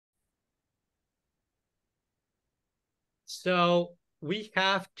So we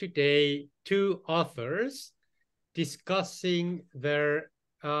have today two authors discussing their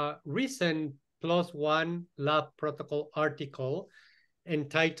recent PLOS ONE Lab Protocol article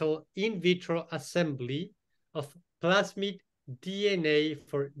entitled In Vitro Assembly of Plasmid DNA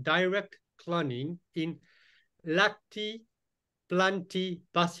for Direct Cloning in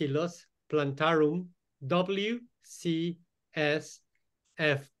Lactiplantibacillus plantarum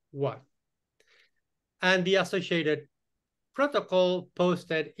WCSF1, and the associated protocol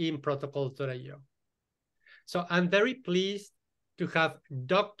posted in protocols.io. So I'm very pleased to have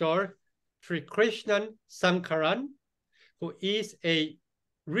Dr. Shrikrishnan Sankaran, who is a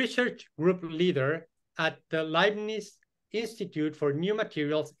research group leader at the Leibniz Institute for New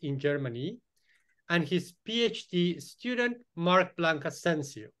Materials in Germany, and his PhD student, Marc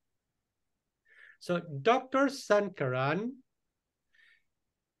Blanch-Asensio. So Dr. Sankaran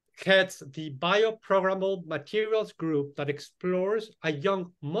heads the bioprogrammable materials group that explores a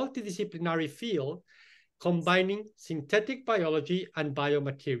young multidisciplinary field combining synthetic biology and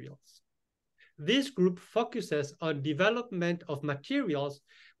biomaterials. This group focuses on development of materials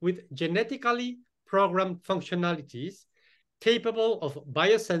with genetically programmed functionalities capable of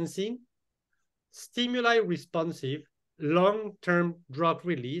biosensing, stimuli-responsive, long-term drug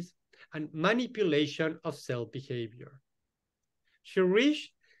release, and manipulation of cell behavior.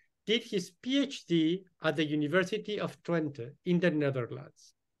 Shirish did his PhD at the University of Twente in the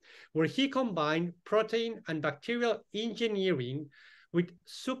Netherlands, where he combined protein and bacterial engineering with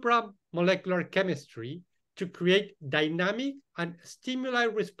supramolecular chemistry to create dynamic and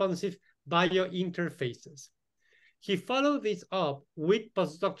stimuli-responsive biointerfaces. He followed this up with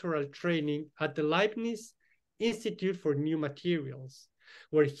postdoctoral training at the Leibniz Institute for New Materials,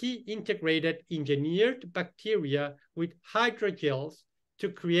 where he integrated engineered bacteria with hydrogels to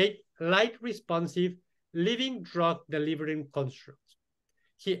create light-responsive living drug-delivering constructs.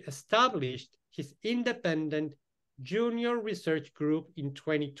 He established his independent junior research group in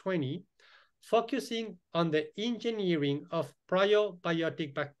 2020, focusing on the engineering of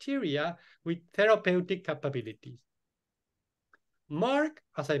probiotic bacteria with therapeutic capabilities. Marc,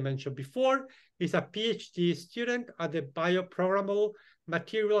 as I mentioned before, is a PhD student at the Bioprogrammable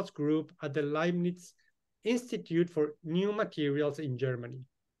Materials Group at the Leibniz Institute for New Materials in Germany.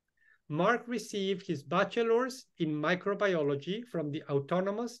 Marc received his bachelor's in microbiology from the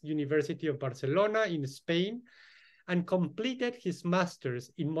Autonomous University of Barcelona in Spain and completed his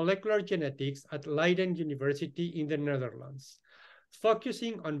master's in molecular genetics at Leiden University in the Netherlands,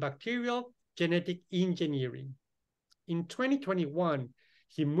 focusing on bacterial genetic engineering. In 2021,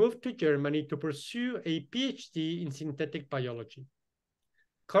 he moved to Germany to pursue a PhD in synthetic biology.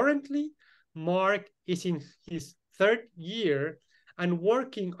 Currently, Marc is in his third year and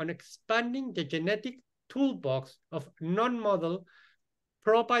working on expanding the genetic toolbox of non-model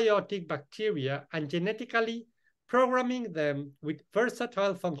probiotic bacteria and genetically programming them with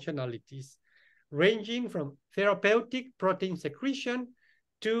versatile functionalities, ranging from therapeutic protein secretion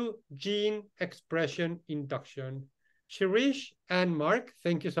to gene expression induction. Shirish and Marc,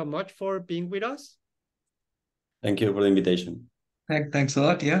 thank you so much for being with us. Thank you for the invitation. Thanks a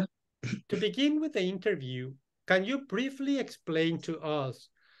lot, yeah. To begin with the interview, can you briefly explain to us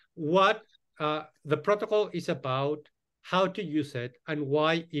what the protocol is about, how to use it, and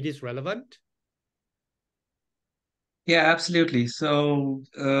why it is relevant? Yeah, absolutely. So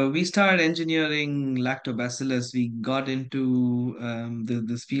we started engineering lactobacillus. We got into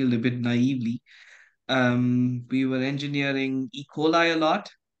this field a bit naively. We were engineering E. coli a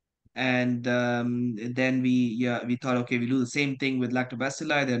lot. And then we thought, okay, we do the same thing with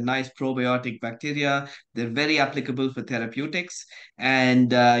lactobacilli. They're nice probiotic bacteria. They're very applicable for therapeutics.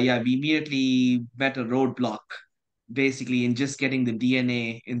 And we immediately met a roadblock, basically, in just getting the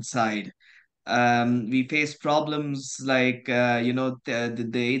DNA inside. We face problems like either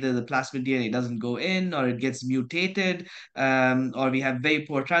the plasmid DNA doesn't go in or it gets mutated, or we have very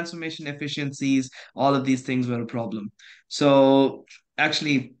poor transformation efficiencies. All of these things were a problem. So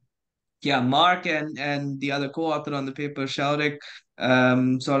actually, yeah, Marc and the other co-author on the paper, Shaurik,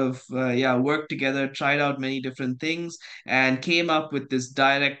 worked together, tried out many different things, and came up with this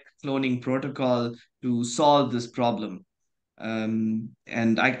direct cloning protocol to solve this problem. And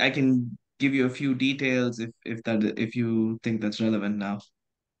I can give you a few details if you think that's relevant now.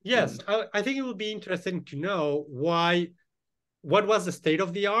 Yes, I think it would be interesting to know what was the state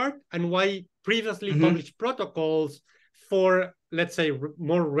of the art and why previously published protocols for, let's say,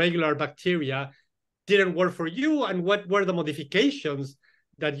 more regular bacteria didn't work for you, and what were the modifications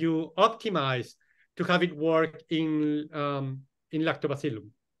that you optimized to have it work in lactobacillus?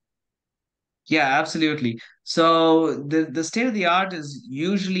 Yeah, absolutely. So the state of the art is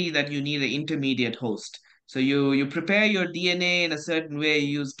usually that you need an intermediate host. So you prepare your DNA in a certain way,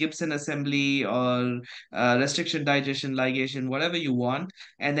 you use Gibson assembly or restriction digestion ligation, whatever you want,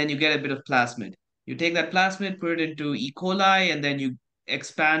 and then you get a bit of plasmid. You take that plasmid, put it into E. coli, and then you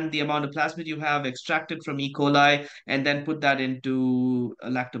expand the amount of plasmid you have, extract it from E. coli, and then put that into a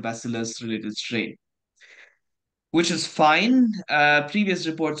lactobacillus related strain, which is fine. Previous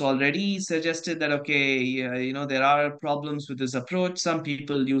reports already suggested that, okay, there are problems with this approach. Some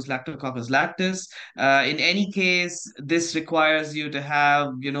people use Lactococcus lactis. In any case, this requires you to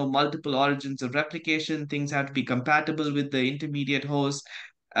have, multiple origins of replication. Things have to be compatible with the intermediate host.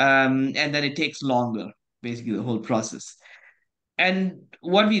 And then it takes longer, basically, the whole process. And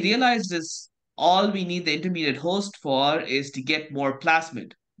what we realized is all we need the intermediate host for is to get more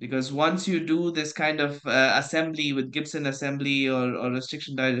plasmid. Because once you do this kind of assembly with Gibson assembly or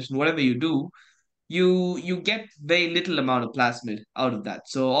restriction digestion, whatever you do, you get very little amount of plasmid out of that.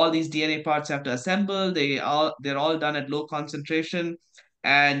 So all these DNA parts have to assemble. They're all done at low concentration,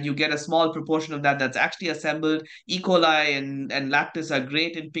 and you get a small proportion of that that's actually assembled. E. coli and lactis are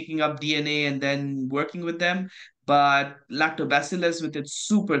great in picking up DNA and then working with them, but lactobacillus with its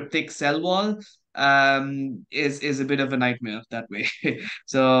super thick cell wall is a bit of a nightmare that way.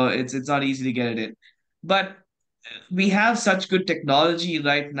 So it's not easy to get it in. But we have such good technology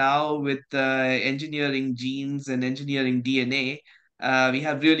right now with engineering genes and engineering DNA. We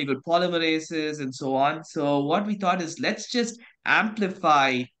have really good polymerases and so on. So what we thought is let's just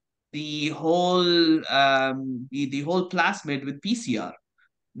amplify the whole plasmid with PCR,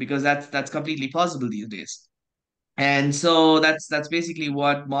 because that's completely possible these days. And so that's basically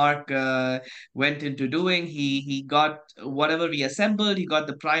what Mark went into doing. He got whatever we assembled. He got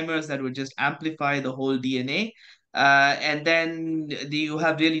the primers that would just amplify the whole DNA. And then you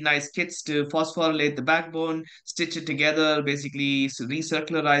have really nice kits to phosphorylate the backbone, stitch it together, basically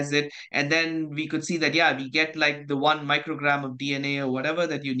recircularize it, and then we could see that, yeah, we get like the 1 microgram of DNA or whatever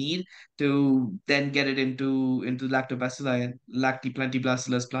that you need to then get it into lactobacilli. And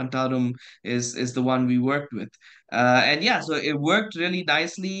Lactiplantibacillus plantarum is the one we worked with. And yeah, so it worked really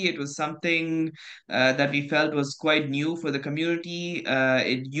nicely. It was something that we felt was quite new for the community.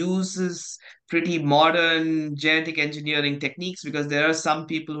 It uses pretty modern genetic engineering techniques, because there are some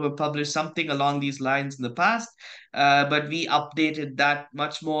people who have published something along these lines in the past, but we updated that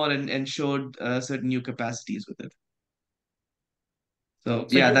much more and showed certain new capacities with it. So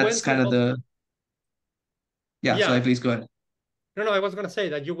So yeah, you that's went kind through of all, yeah. Sorry, yeah. please go ahead. No, I was going to say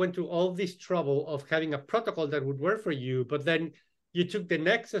that you went through all this trouble of having a protocol that would work for you, but then you took the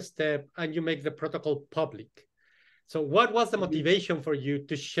next step and you make the protocol public. So what was the motivation for you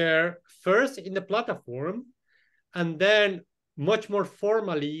to share first in the platform and then much more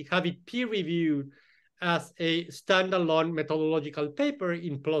formally have it peer reviewed as a standalone methodological paper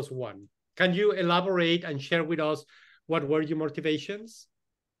in PLOS ONE? Can you elaborate and share with us what were your motivations?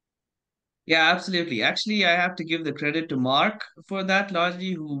 Yeah, absolutely. Actually, I have to give the credit to Mark for that,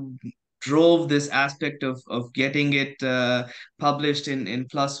 largely, who drove this aspect of getting it published in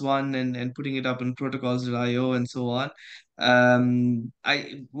PLOS ONE and putting it up in protocols.io and so on.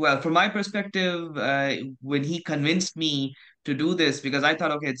 Well, from my perspective, when he convinced me to do this, because I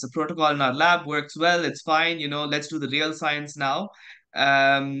thought, okay, it's a protocol in our lab, works well, it's fine, let's do the real science now.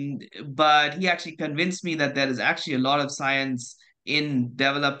 But he actually convinced me that there is actually a lot of science in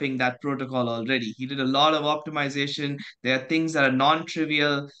developing that protocol already. He did a lot of optimization. There are things that are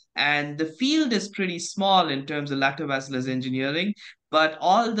non-trivial, and the field is pretty small in terms of lactobacillus engineering, but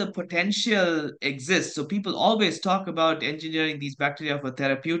all the potential exists. So people always talk about engineering these bacteria for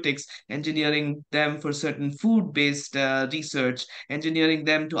therapeutics, engineering them for certain food-based research, engineering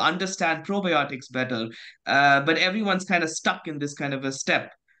them to understand probiotics better. But everyone's kind of stuck in this kind of a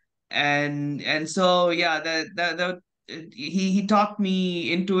step. And so yeah, that he talked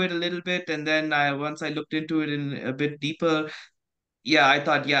me into it a little bit, and then once I looked into it in a bit deeper, yeah, I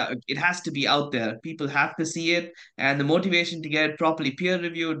thought, yeah, it has to be out there. People have to see it, and the motivation to get it properly peer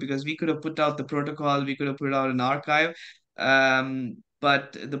reviewed, because we could have put out the protocol, we could have put out an archive.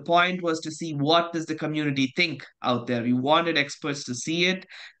 But the point was to see what does the community think out there. We wanted experts to see it.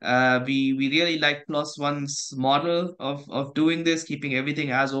 We really like PLOS ONE's model of doing this, keeping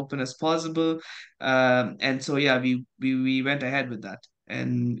everything as open as possible. And so yeah, we went ahead with that.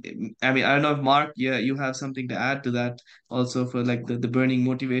 And I mean, I don't know if Mark, yeah, you have something to add to that also, for like the burning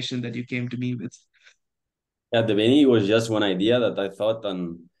motivation that you came to me with. At the beginning, it was just one idea that I thought,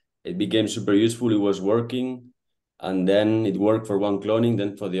 and it became super useful. It was working, and then it worked for one cloning,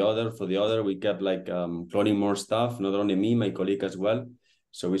 then for the other. For the other, we kept like cloning more stuff. Not only me, my colleague as well.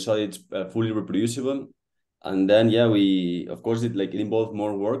 So we saw it's fully reproducible. And then, yeah, we, of course, it involved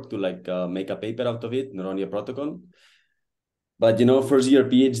more work to make a paper out of it, not only a protocol. But, first year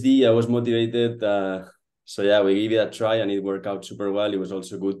PhD, I was motivated. So yeah, we gave it a try and it worked out super well. It was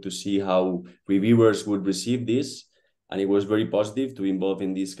also good to see how reviewers would receive this. And it was very positive to be involved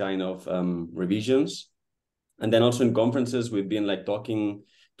in these kind of revisions. And then also in conferences, we've been talking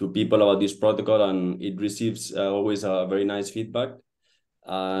to people about this protocol, and it receives always a very nice feedback.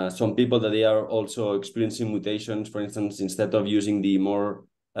 Some people that they are also experiencing mutations, for instance, instead of using the more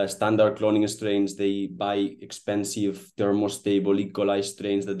standard cloning strains, they buy expensive thermostable E. coli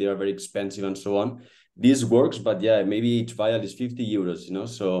strains that they are very expensive and so on. This works, but yeah, maybe each vial is 50 euros,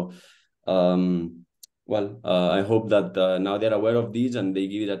 So, I hope that now they're aware of these and they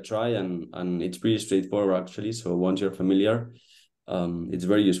give it a try, and it's pretty straightforward actually. So once you're familiar, it's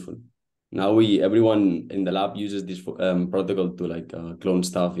very useful. Now everyone in the lab uses this protocol to clone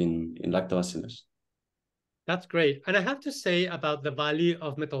stuff in Lactobacillus. That's great. And I have to say about the value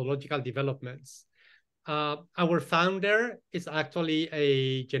of methodological developments. Our founder is actually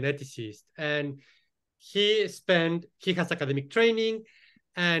a geneticist, and he has academic training,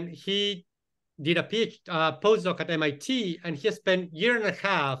 and he did a postdoc at MIT, and he spent a year and a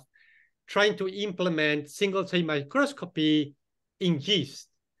half trying to implement single-cell microscopy in yeast.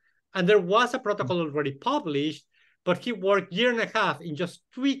 And there was a protocol already published, but he worked a year and a half in just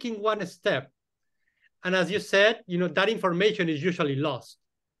tweaking one step. And as you said, that information is usually lost.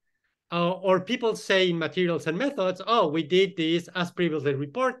 Or people say in materials and methods, oh, we did this as previously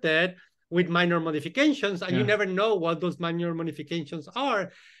reported with minor modifications, and you never know what those minor modifications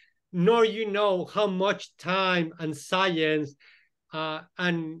are, nor how much time and science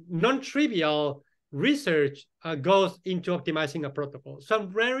and non-trivial research goes into optimizing a protocol. So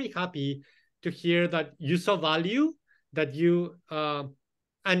I'm very happy to hear that you saw value, that you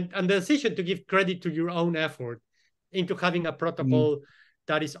and the decision to give credit to your own effort into having a protocol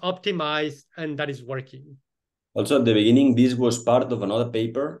that is optimized and that is working. Also, at the beginning, this was part of another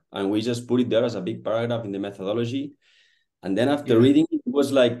paper, and we just put it there as a big paragraph in the methodology. And then after reading it, it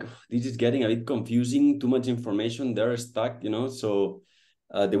was like, this is getting a bit confusing, too much information there stuck, So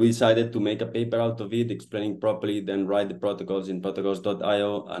we decided to make a paper out of it, explaining properly, then write the protocols in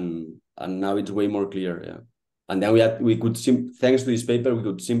protocols.io, and now it's way more clear, yeah. And then thanks to this paper, we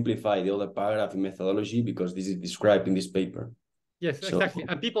could simplify the other paragraph in methodology because this is described in this paper. Yes, exactly.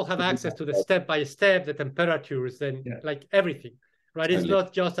 And people have access to the step-by-step, the temperatures, and everything, right? Exactly. It's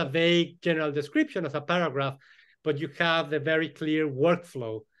not just a vague general description of a paragraph, but you have the very clear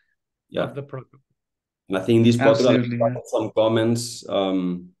workflow of the protocol. And I think this protocol had some comments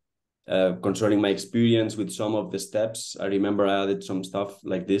concerning my experience with some of the steps. I remember I added some stuff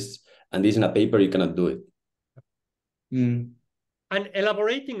like this, and this in a paper, you cannot do it. And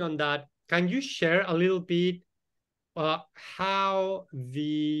elaborating on that, can you share a little bit how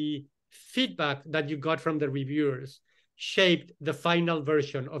the feedback that you got from the reviewers shaped the final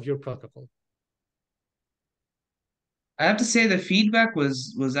version of your protocol? I have to say the feedback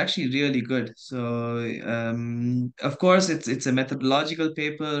was actually really good. So of course it's a methodological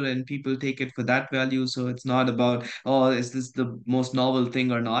paper and people take it for that value. So it's not about, oh, is this the most novel thing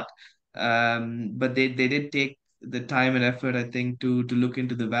or not? But they did take the time and effort, I think, to look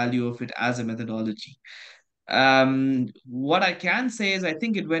into the value of it as a methodology. What I can say is I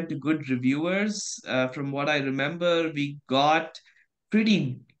think it went to good reviewers. From what I remember, we got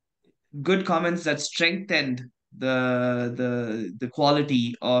pretty good comments that strengthened the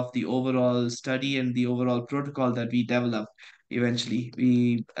quality of the overall study and the overall protocol that we developed eventually.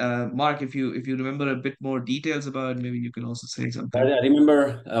 We Mark, if you remember a bit more details about it, maybe you can also say something. I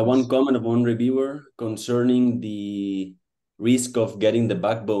remember one comment of one reviewer concerning the risk of getting the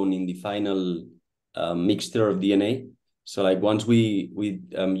backbone in the final mixture of DNA. So once we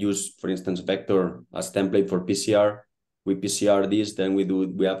use, for instance, vector as template for PCR, we PCR this, then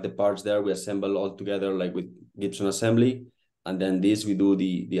we have the parts there, we assemble all together with Gibson assembly, and then we do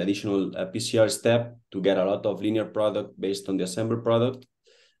the additional PCR step to get a lot of linear product based on the assembled product,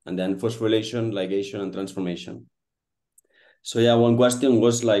 and then phosphorylation, ligation, and transformation. So yeah, one question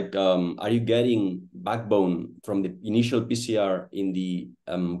was are you getting backbone from the initial PCR in the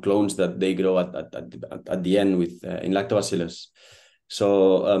clones that they grow at the end with in Lactobacillus?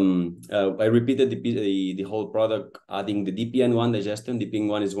 So I repeated the whole product, adding the DPN1 digestion.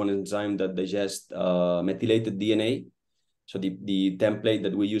 DPN1 is one enzyme that digests methylated DNA. So the template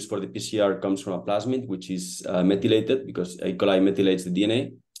that we use for the PCR comes from a plasmid, which is methylated because E. coli methylates the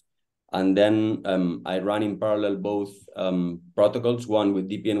DNA. And then I ran in parallel both protocols, one with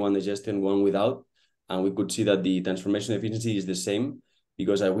DPN1 digestion, one without. And we could see that the transformation efficiency is the same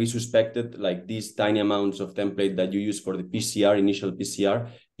because we suspected like these tiny amounts of template that you use for the PCR, initial PCR,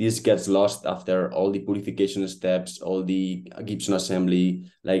 this gets lost after all the purification steps, all the Gibson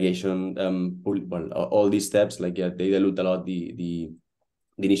assembly, ligation, all these steps, like they dilute a lot the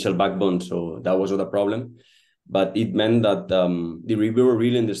initial backbone. So that was not a problem. But it meant that the reviewer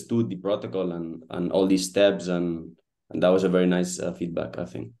really understood the protocol and all these steps, and that was a very nice feedback, I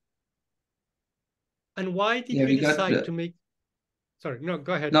think. And why did you decide to make? Sorry, no,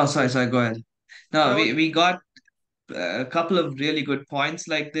 go ahead. No, sorry, go ahead. No, No, we got a couple of really good points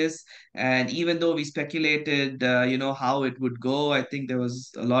like this, and even though we speculated how it would go, I think there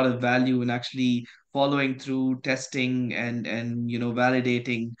was a lot of value in actually following through, testing, and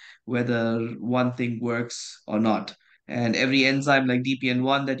validating whether one thing works or not. And every enzyme like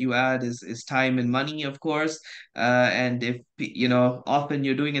DPN1 that you add is time and money, of course. And if often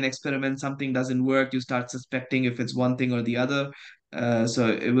you're doing an experiment, something doesn't work, you start suspecting if it's one thing or the other. So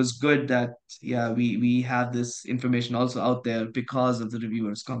it was good that we have this information also out there because of the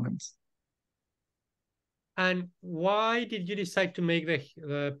reviewers' comments. And why did you decide to make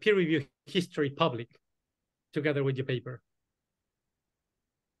the peer review history public together with your paper?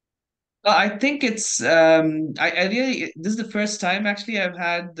 I think it's I really, this is the first time actually I've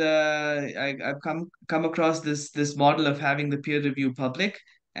had I've come across this model of having the peer review public,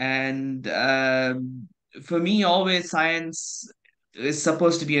 and for me always science is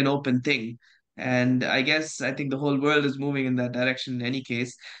supposed to be an open thing, and I think the whole world is moving in that direction in any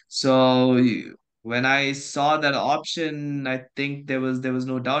case. So when I saw that option, I think there was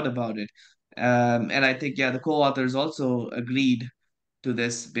no doubt about it, and I think the co-authors also agreed to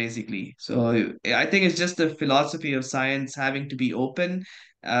this basically. So I think it's just the philosophy of science having to be open,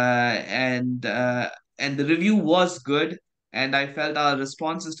 and the review was good, and I felt our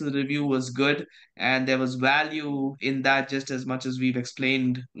responses to the review was good, and there was value in that just as much as we've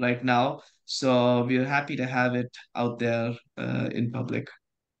explained right now. So we're happy to have it out there in public.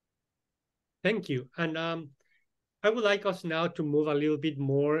 Thank you. And I would like us now to move a little bit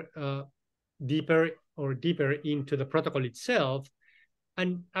more deeper into the protocol itself.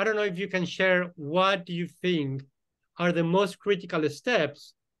 And I don't know if you can share what do you think are the most critical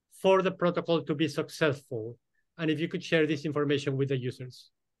steps for the protocol to be successful, and if you could share this information with the users.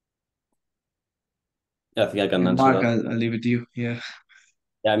 Yeah, I think I can answer Marc, that. I'll leave it to you. Yeah.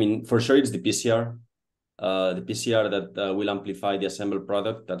 Yeah, I mean, for sure it's the PCR. The PCR that will amplify the assembled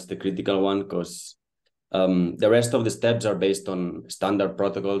product. That's the critical one, because the rest of the steps are based on standard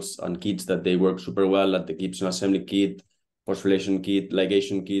protocols and kits that they work super well, like the Gibson assembly kit, phosphorylation kit,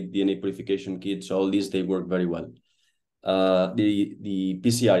 ligation kit, DNA purification kit. So all these, they work very well. The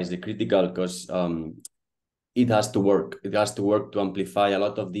PCR is the critical because it has to work. It has to work to amplify a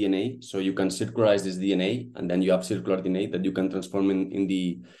lot of DNA. So you can circularize this DNA, and then you have circular DNA that you can transform in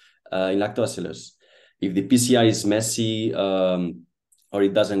lactobacillus. If the PCR is messy or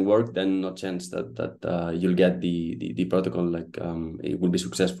it doesn't work, then no chance that you'll get the protocol, like it will be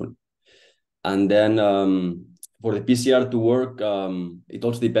successful. And then for the PCR to work, it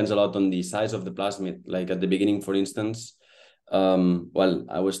also depends a lot on the size of the plasmid. Like at the beginning, for instance, well,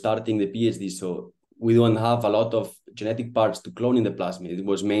 I was starting the PhD, so we don't have a lot of genetic parts to clone in the plasmid. It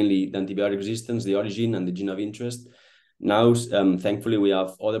was mainly the antibiotic resistance, the origin, and the gene of interest. Now, thankfully, we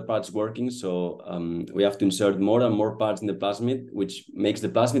have other parts working, so we have to insert more and more parts in the plasmid, which makes the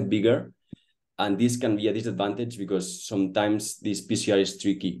plasmid bigger. And this can be a disadvantage because sometimes this PCR is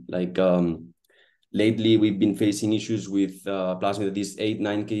tricky. Like lately, we've been facing issues with plasmid that is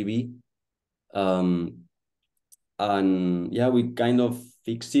 8-9 kb. And yeah, we kind of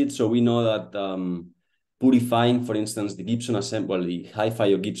fix it. So we know that purifying, for instance, the Gibson assembly, the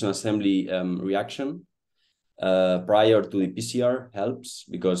hi-fi or Gibson assembly reaction prior to the PCR helps,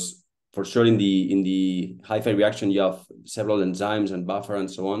 because for sure in the hi-fi reaction, you have several enzymes and buffer and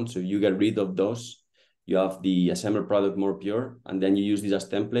so on. So you get rid of those, you have the assembled product more pure, and then you use this as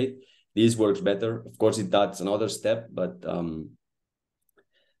template. This works better. Of course, that's another step, but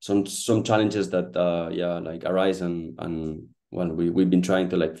some challenges that like arise, and well, we've been trying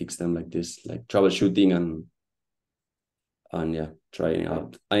to like fix them, like this, like troubleshooting and yeah, trying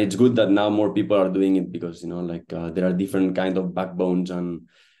out. And it's good that now more people are doing it, because like there are different kind of backbones and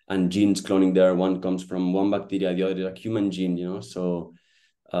genes cloning there. One comes from one bacteria, the other is a human gene, so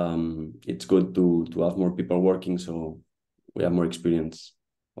it's good to have more people working, so we have more experience,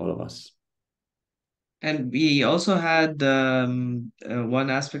 all of us. And we also had one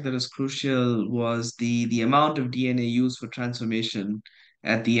aspect that was crucial was the amount of DNA used for transformation.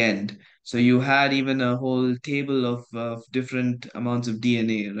 at the end. So you had even a whole table of different amounts of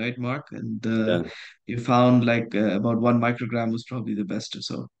DNA, right, Mark? And Yeah. you found like about 1 microgram was probably the best or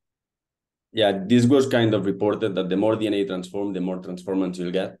so. Yeah, this was kind of reported that the more DNA transformed, the more transformants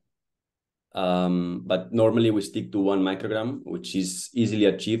you'll get. But normally we stick to 1 microgram, which is easily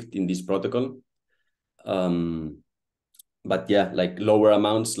achieved in this protocol. But yeah, like lower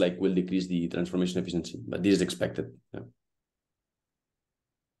amounts like will decrease the transformation efficiency, but this is expected. Yeah.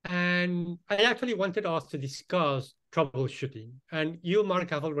 And I actually wanted us to discuss troubleshooting. And you, Mark,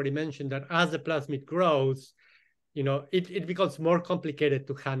 have already mentioned that as the plasmid grows, it becomes more complicated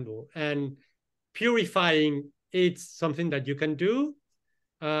to handle. And purifying, it's something that you can do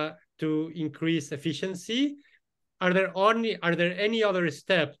to increase efficiency. Are there any other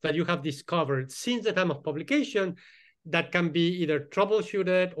steps that you have discovered since the time of publication that can be either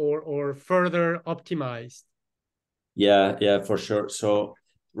troubleshooted or further optimized? Yeah, for sure. So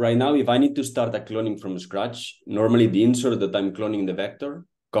right now, if I need to start a cloning from scratch, normally the insert that I'm cloning the vector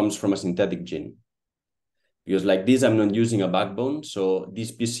comes from a synthetic gene. Because like this, I'm not using a backbone. So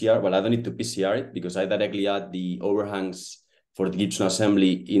this PCR, well, I don't need to PCR it because I directly add the overhangs for the Gibson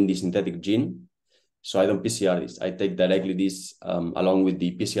assembly in the synthetic gene. So I don't PCR this. I take directly this along with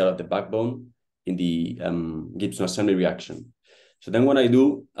the PCR of the backbone in the Gibson assembly reaction. So then what I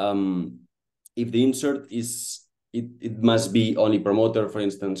do, if the insert is, it must be only promoter, for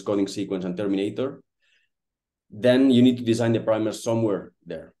instance, coding sequence and terminator, then you need to design the primer somewhere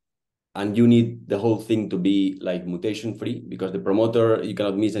there. And you need the whole thing to be like mutation free because the promoter, you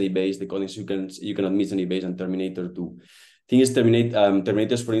cannot miss any base, the coding sequence, you cannot miss any base, and terminator too. Thing is,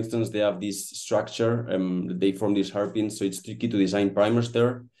 terminators, for instance, they have this structure, they form these hairpins, so it's tricky to design primers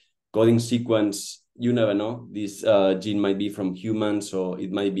there. Coding sequence, you never know. This gene might be from humans, so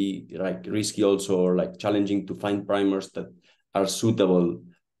it might be like risky also, or like challenging to find primers that are suitable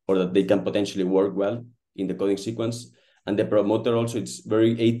or that they can potentially work well in the coding sequence. And the promoter also, it's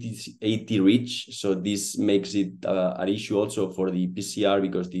very 80 rich. So this makes it an issue also for the PCR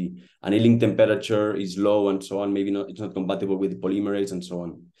because the annealing temperature is low and so on. Maybe it's not compatible with the polymerase and so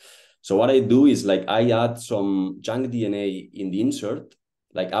on. So what I do is like I add some junk DNA in the insert,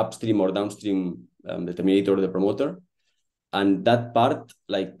 like upstream or downstream the terminator or the promoter. And that part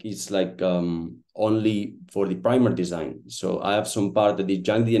like is like only for the primer design. So I have some part that the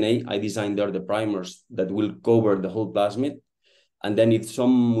junk DNA, I designed there the primers that will cover the whole plasmid. And then if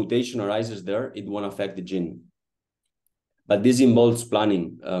some mutation arises there, it won't affect the gene. But this involves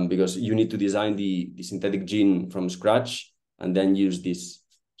planning because you need to design the synthetic gene from scratch and then use this.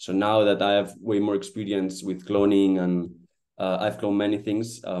 So now that I have way more experience with cloning and I've cloned many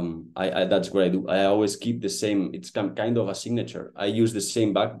things. I that's what I do. I always keep the same. It's kind of a signature. I use the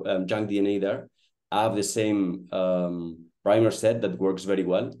same junk DNA there. I have the same primer set that works very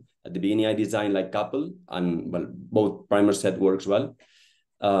well. At the beginning, I designed like couple, and well, both primer set works well.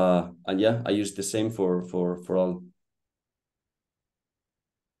 And yeah, I use the same for all.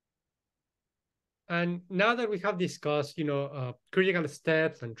 And now that we have discussed, critical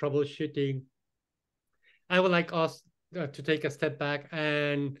steps and troubleshooting, I would like us to take a step back,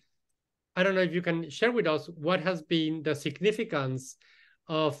 and I don't know if you can share with us what has been the significance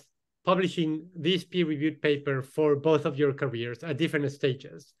of publishing this peer-reviewed paper for both of your careers at different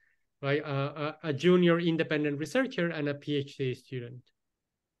stages, right? A junior independent researcher and a PhD student.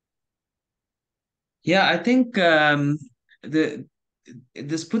 Yeah, I think the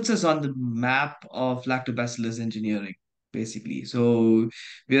this puts us on the map of lactobacillus engineering, basically. So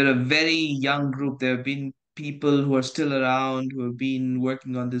we're a very young group. There have been people who are still around who have been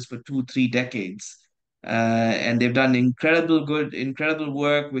working on this for 2, 3 decades. And they've done incredible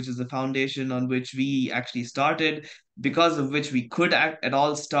work, which is the foundation on which we actually started, because of which we could at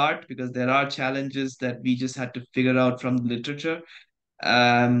all start, because there are challenges that we just had to figure out from the literature.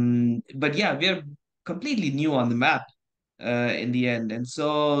 But yeah, we're completely new on the map in the end. And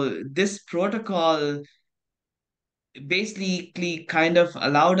so this protocol basically kind of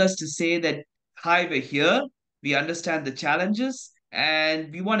allowed us to say that, hi, we're here, we understand the challenges,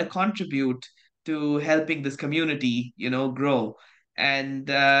 and we want to contribute to helping this community, grow. And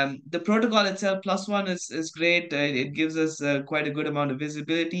the protocol itself, plus one, is great. It gives us quite a good amount of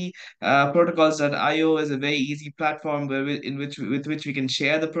visibility. Protocols.io is a very easy platform with which we can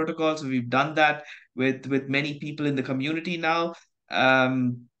share the protocol. So we've done that with many people in the community now.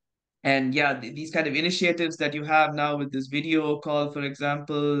 And yeah, these kind of initiatives that you have now with this video call, for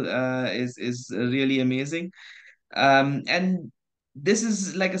example, is really amazing. And this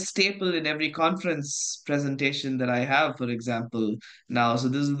is like a staple in every conference presentation that I have, for example, now. So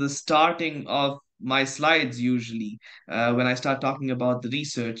this is the starting of my slides usually when I start talking about the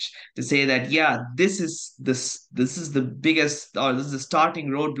research, to say that yeah, this is the biggest, or this is the starting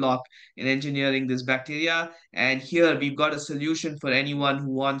roadblock in engineering this bacteria, and here we've got a solution for anyone who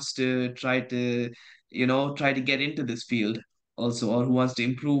wants to try to get into this field also, or who wants to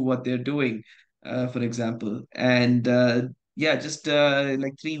improve what they're doing, for example. And yeah, just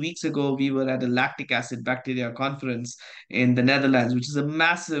like 3 weeks ago, we were at a lactic acid bacteria conference in the Netherlands, which is a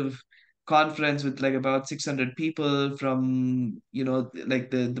massive conference with like about 600 people from,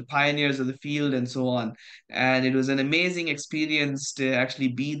 like the pioneers of the field and so on. And it was an amazing experience to actually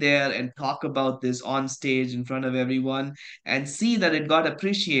be there and talk about this on stage in front of everyone, and see that it got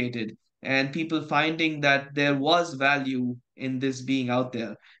appreciated, and people finding that there was value in this being out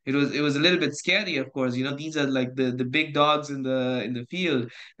there. It was a little bit scary, of course. These are like the big dogs in the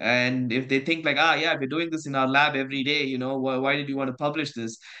field, and if they think like, yeah, we're doing this in our lab every day, why did you want to publish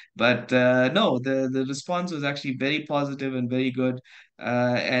this? But no, the response was actually very positive and very good.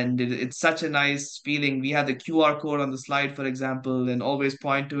 And it's such a nice feeling. We have the QR code on the slide, for example, and always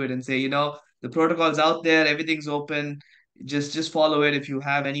point to it and say, the protocol's out there, everything's open, just follow it. If you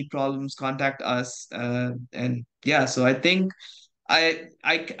have any problems, contact us. And yeah, so I think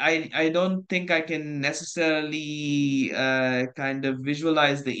I don't think I can necessarily kind of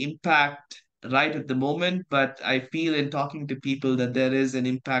visualize the impact right at the moment, but I feel in talking to people that there is an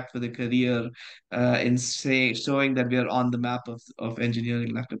impact for the career, in showing that we are on the map of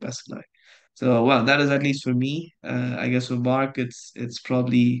engineering lactobacilli. So, well, that is at least for me. I guess for Mark, it's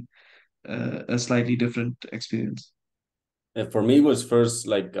probably a slightly different experience. For me, it was first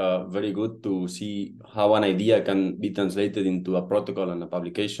like very good to see how an idea can be translated into a protocol and a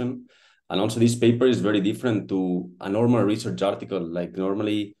publication. And also this paper is very different to a normal research article. Like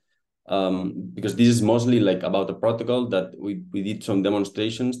normally, because this is mostly like about a protocol that we did some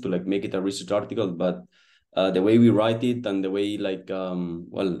demonstrations to like make it a research article, but the way we write it and the way like,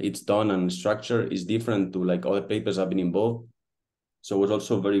 well, it's done and structure is different to like other papers I've been involved. So it was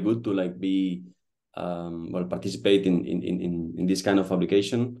also very good to like be well, participate in this kind of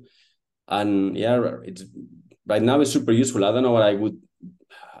publication. And yeah, it's right now it's super useful. I don't know what I would,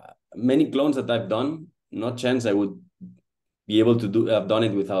 many clones that I've done, not chance I would be able to do, have done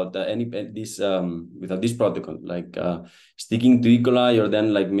it without without this protocol, like sticking to E. coli, or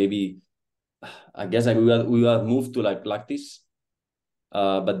then like maybe, I guess we would have moved to like lactis.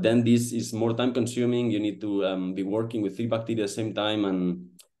 But then this is more time consuming. You need to be working with 3 bacteria at the same time and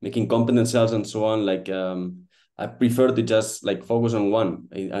making competent cells and so on. Like I prefer to just like focus on one.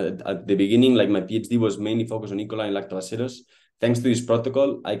 At the beginning, like my PhD was mainly focused on E. coli and lactobacillus. Thanks to this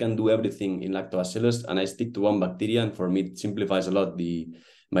protocol, I can do everything in lactobacillus, and I stick to one bacteria, and for me it simplifies a lot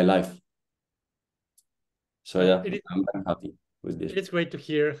my life. So yeah, I'm happy with this. It's great to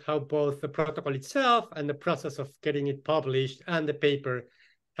hear how both the protocol itself and the process of getting it published and the paper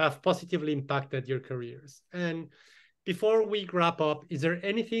have positively impacted your careers. And before we wrap up, is there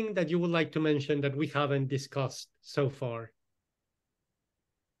anything that you would like to mention that we haven't discussed so far?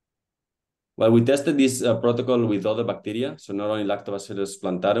 Well, we tested this protocol with other bacteria, so not only Lactobacillus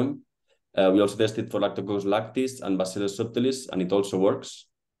plantarum, we also tested for Lactococcus lactis and Bacillus subtilis, and it also works.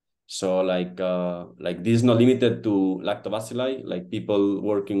 So like this is not limited to lactobacilli. Like people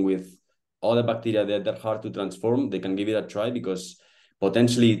working with other bacteria that are hard to transform, they can give it a try, because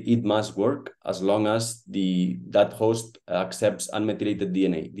potentially it must work as long as that host accepts unmethylated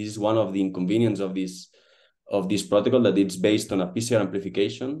DNA. This is one of the inconvenience of this protocol, that it's based on a PCR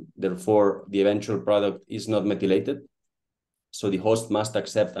amplification. Therefore, the eventual product is not methylated. So the host must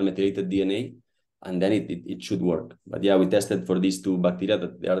accept unmethylated DNA, and then it should work. But yeah, we tested for these 2 bacteria,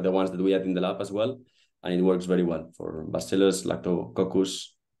 that they are the ones that we had in the lab as well, and it works very well for Bacillus, Lactococcus.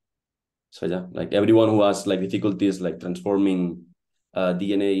 So yeah, like everyone who has like difficulties like transforming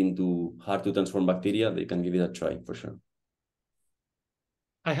DNA into hard to transform bacteria, they can give it a try for sure.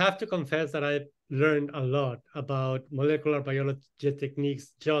 I have to confess that I've learned a lot about molecular biology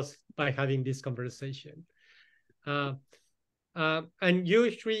techniques just by having this conversation. And you,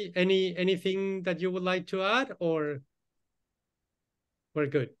 Shri, anything that you would like to add, or we're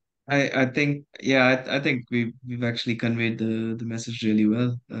good? I think, yeah, I think we've actually conveyed the message really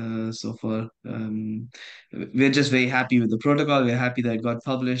well so far. We're just very happy with the protocol. We're happy that it got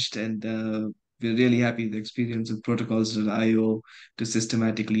published, and we're really happy with the experience with protocols.io to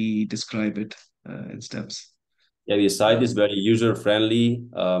systematically describe it in steps. Yeah, the site is very user friendly.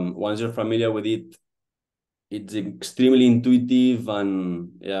 Once you're familiar with it, it's extremely intuitive, and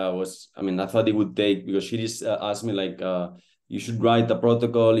yeah, I thought it would take, because Shirish asked me like, you should write a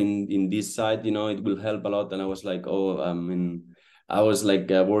protocol in this site, it will help a lot. And I was like, oh, I was like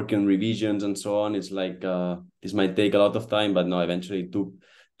working on revisions and so on. It's like this might take a lot of time, but no, eventually it took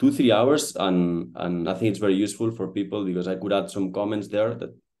 2-3 hours, and I think it's very useful for people because I could add some comments there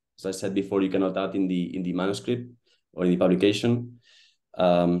that, as I said before, you cannot add in the manuscript or in the publication.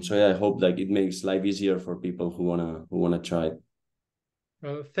 So yeah, I hope like it makes life easier for people who wanna try it.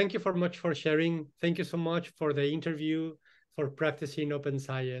 Well, thank you for much for sharing. Thank you so much for the interview, for practicing open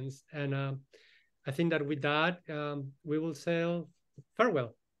science. And I think that with that, we will say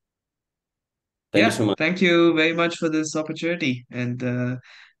farewell. Thank you so much. Thank you very much for this opportunity. And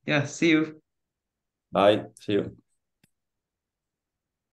yeah, see you. Bye. See you.